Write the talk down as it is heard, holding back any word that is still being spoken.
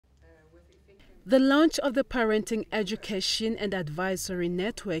The launch of the Parenting Education and Advisory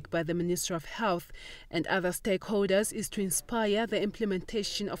Network by the Ministry of Health and other stakeholders is to inspire the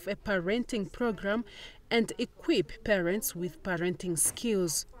implementation of a parenting program and equip parents with parenting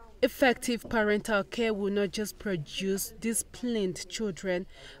skills. Effective parental care will not just produce disciplined children,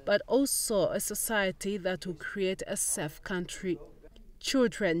 but also a society that will create a safe country.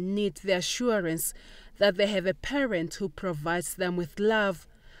 Children need the assurance that they have a parent who provides them with love,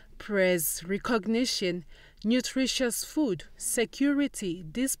 praise, recognition, nutritious food, security,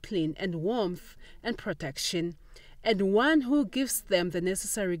 discipline and warmth and protection, and one who gives them the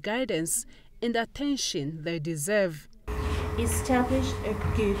necessary guidance and attention they deserve. Establish a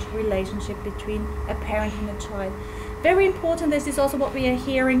good relationship between a parent and a child. Very important. This is also what we are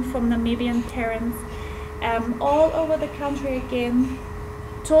hearing from Namibian parents all over the country again.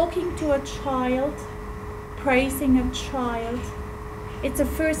 Talking to a child, praising a child.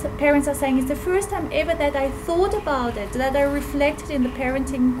 Parents are saying it's the first time ever that I thought about it, that I reflected in the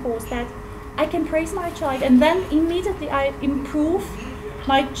parenting course that I can praise my child, and then immediately I improve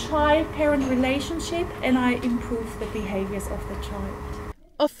my child-parent relationship and I improve the behaviors of the child.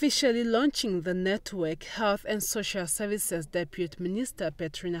 Officially launching the network, Health and Social Services Deputy Minister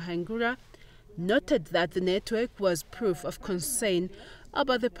Petrina Hangura noted that the network was proof of concern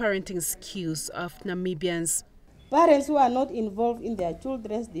about the parenting skills of Namibians. Parents who are not involved in their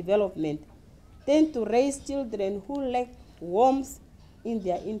children's development tend to raise children who lack warmth in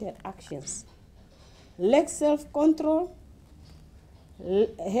their interactions, lack self-control,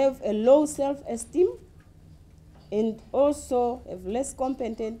 have a low self-esteem, and also have less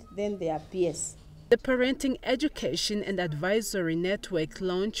competent than their peers. The Parenting Education and Advisory Network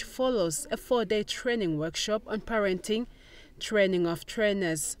launch follows a 4-day training workshop on parenting, training of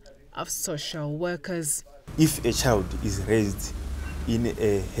trainers, of social workers. If a child is raised in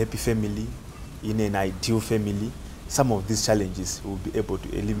a happy family, in an ideal family, some of these challenges will be able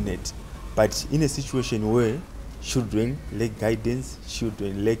to eliminate. But in a situation where children lack guidance,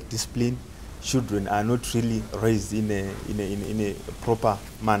 children lack discipline, children are not really raised in a proper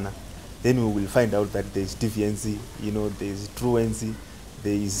manner, then we will find out that there is deviancy, there is truancy,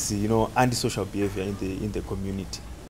 there is antisocial behavior in the community.